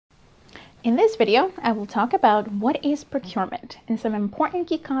In this video, I will talk about what is procurement and some important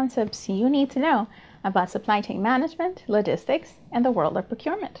key concepts you need to know about supply chain management, logistics, and the world of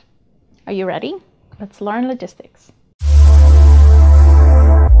procurement. Are you ready? Let's learn logistics.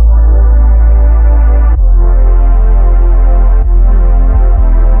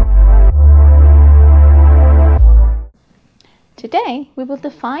 Today, we will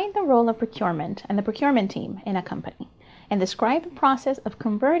define the role of procurement and the procurement team in a company, and describe the process of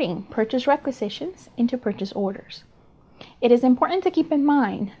converting purchase requisitions into purchase orders. It is important to keep in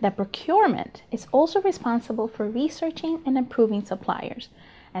mind that procurement is also responsible for researching and approving suppliers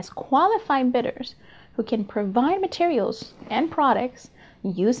as qualified bidders who can provide materials and products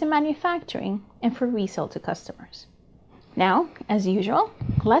used in manufacturing and for resale to customers. Now, as usual,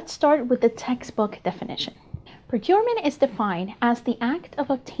 let's start with the textbook definition. Procurement is defined as the act of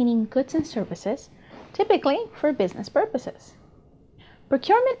obtaining goods and services, typically for business purposes.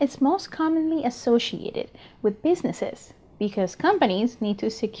 Procurement is most commonly associated with businesses because companies need to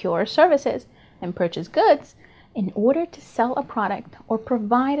secure services and purchase goods in order to sell a product or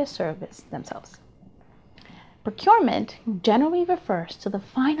provide a service themselves. Procurement generally refers to the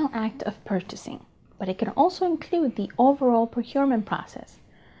final act of purchasing, but it can also include the overall procurement process.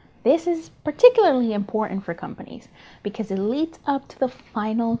 This is particularly important for companies because it leads up to the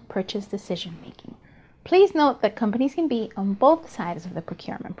final purchase decision making. Please note that companies can be on both sides of the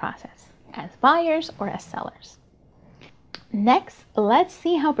procurement process, as buyers or as sellers. Next, let's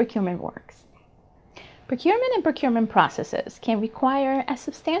see how procurement works. Procurement and procurement processes can require a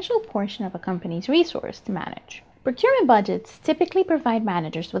substantial portion of a company's resource to manage. Procurement budgets typically provide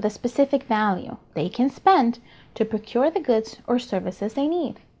managers with a specific value they can spend to procure the goods or services they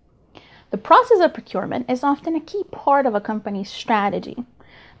need. The process of procurement is often a key part of a company's strategy.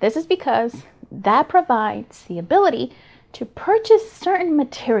 This is because that provides the ability to purchase certain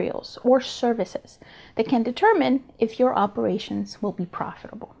materials or services that can determine if your operations will be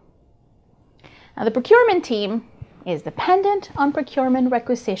profitable. Now, the procurement team is dependent on procurement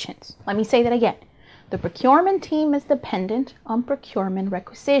requisitions. Let me say that again. The procurement team is dependent on procurement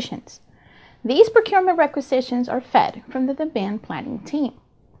requisitions. These procurement requisitions are fed from the demand planning team.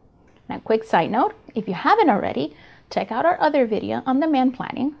 Now, quick side note, if you haven't already, check out our other video on demand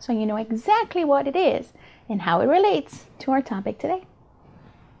planning so you know exactly what it is and how it relates to our topic today.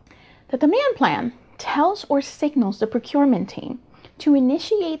 The demand plan tells or signals the procurement team to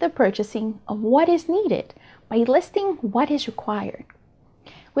initiate the purchasing of what is needed by listing what is required.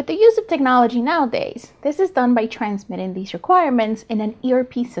 With the use of technology nowadays, this is done by transmitting these requirements in an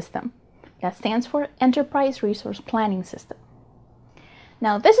ERP system that stands for Enterprise Resource Planning System.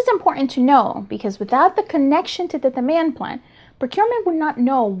 Now, this is important to know because without the connection to the demand plan, procurement would not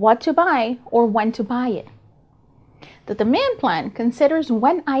know what to buy or when to buy it. The demand plan considers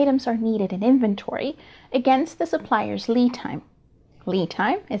when items are needed in inventory against the supplier's lead time. Lead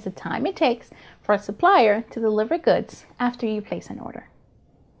time is the time it takes for a supplier to deliver goods after you place an order.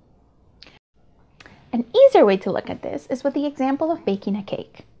 An easier way to look at this is with the example of baking a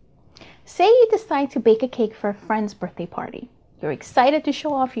cake. Say you decide to bake a cake for a friend's birthday party. You're excited to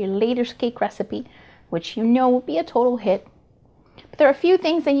show off your latest cake recipe, which you know will be a total hit. But there are a few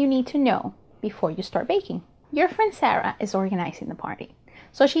things that you need to know before you start baking. Your friend Sarah is organizing the party,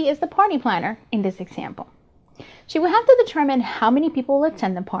 so she is the party planner in this example. She will have to determine how many people will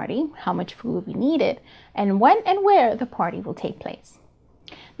attend the party, how much food will be needed, and when and where the party will take place.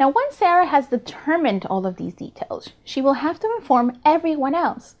 Now, once Sarah has determined all of these details, she will have to inform everyone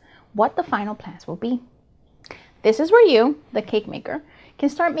else what the final plans will be. This is where you, the cake maker, can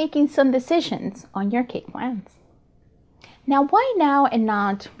start making some decisions on your cake plans. Now, why now and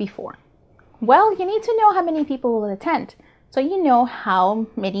not before? Well, you need to know how many people will attend, so you know how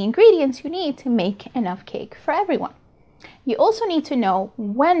many ingredients you need to make enough cake for everyone. You also need to know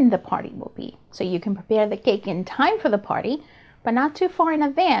when the party will be, so you can prepare the cake in time for the party, but not too far in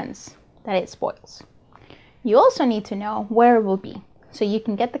advance that it spoils. You also need to know where it will be, so you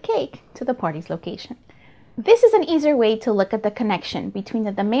can get the cake to the party's location. This is an easier way to look at the connection between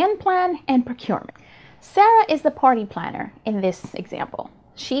the demand plan and procurement. Sarah is the party planner in this example.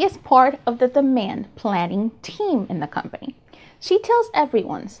 She is part of the demand planning team in the company. She tells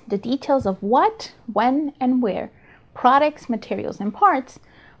everyone the details of what, when, and where products, materials, and parts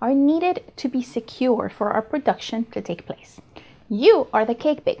are needed to be secure for our production to take place. You are the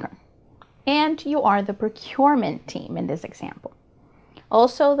cake baker, and you are the procurement team in this example.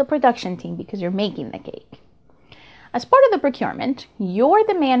 Also the production team because you're making the cake. As part of the procurement, your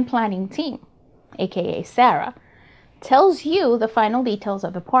demand planning team, aka Sarah, tells you the final details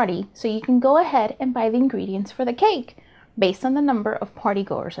of the party so you can go ahead and buy the ingredients for the cake based on the number of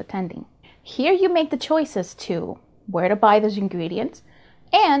partygoers attending. Here you make the choices to where to buy those ingredients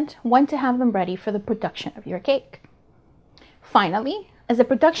and when to have them ready for the production of your cake. Finally, as a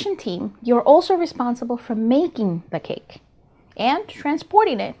production team, you're also responsible for making the cake and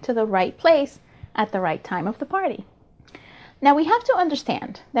transporting it to the right place at the right time of the party. Now we have to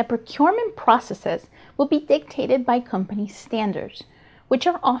understand that procurement processes will be dictated by company standards, which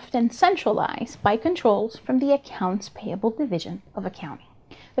are often centralized by controls from the Accounts Payable Division of Accounting.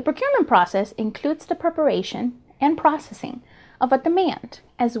 The procurement process includes the preparation and processing of a demand,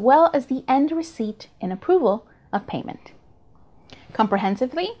 as well as the end receipt and approval of payment.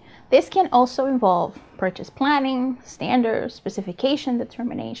 Comprehensively, this can also involve purchase planning, standards, specification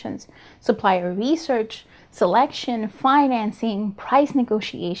determinations, supplier research, selection, financing, price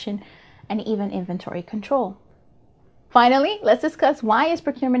negotiation, and even inventory control. Finally, let's discuss why is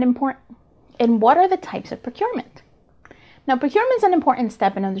procurement important and what are the types of procurement. Now, procurement is an important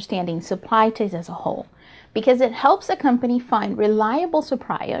step in understanding supply chains as a whole because it helps a company find reliable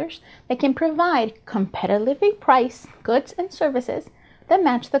suppliers that can provide competitively priced goods and services that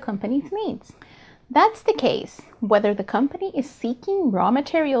match the company's needs. That's the case whether the company is seeking raw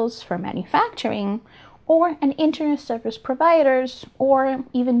materials for manufacturing or an internet service providers or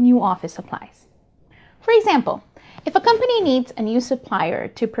even new office supplies. For example, if a company needs a new supplier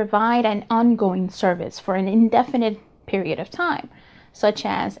to provide an ongoing service for an indefinite period of time, such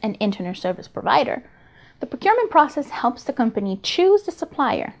as an internet service provider, the procurement process helps the company choose the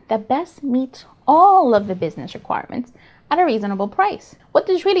supplier that best meets all of the business requirements at a reasonable price. What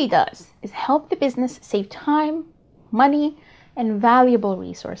this really does is help the business save time, money, and valuable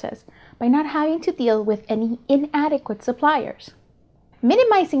resources by not having to deal with any inadequate suppliers.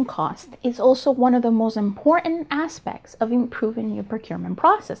 Minimizing cost is also one of the most important aspects of improving your procurement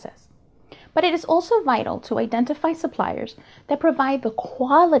processes. But it is also vital to identify suppliers that provide the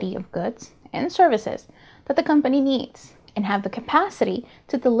quality of goods and services that the company needs and have the capacity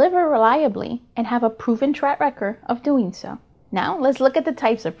to deliver reliably and have a proven track record of doing so. Now, let's look at the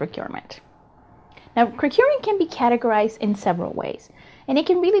types of procurement. Now, procurement can be categorized in several ways, and it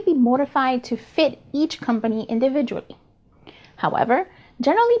can really be modified to fit each company individually. However,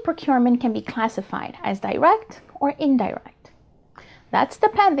 generally procurement can be classified as direct or indirect. That's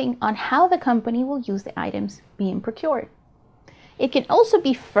depending on how the company will use the items being procured. It can also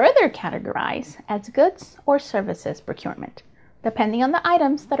be further categorized as goods or services procurement, depending on the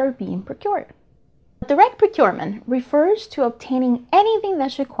items that are being procured. Direct procurement refers to obtaining anything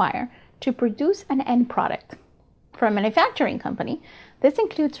that's required to produce an end product. For a manufacturing company, this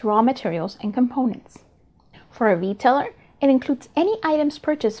includes raw materials and components. For a retailer, it includes any items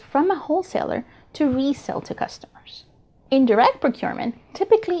purchased from a wholesaler to resell to customers. Indirect procurement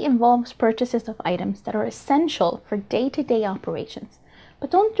typically involves purchases of items that are essential for day-to-day operations,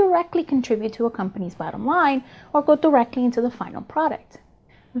 but don't directly contribute to a company's bottom line or go directly into the final product.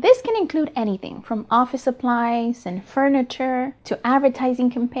 This can include anything from office supplies and furniture to advertising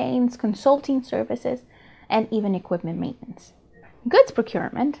campaigns, consulting services, and even equipment maintenance. Goods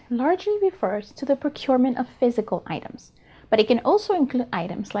procurement largely refers to the procurement of physical items, but it can also include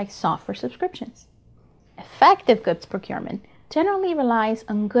items like software subscriptions. Effective goods procurement generally relies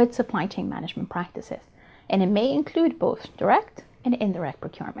on good supply chain management practices, and it may include both direct and indirect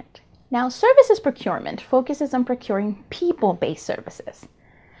procurement. Now, services procurement focuses on procuring people-based services.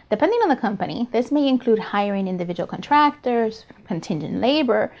 Depending on the company, this may include hiring individual contractors, contingent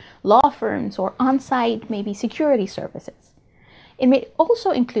labor, law firms, or on-site, maybe security services. It may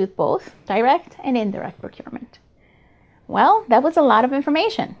also include both direct and indirect procurement. Well, that was a lot of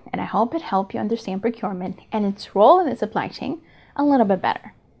information, and I hope it helped you understand procurement and its role in the supply chain a little bit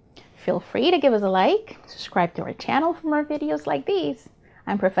better. Feel free to give us a like, subscribe to our channel for more videos like these.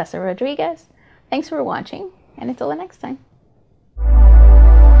 I'm Professor Rodriguez. Thanks for watching, and until the next time.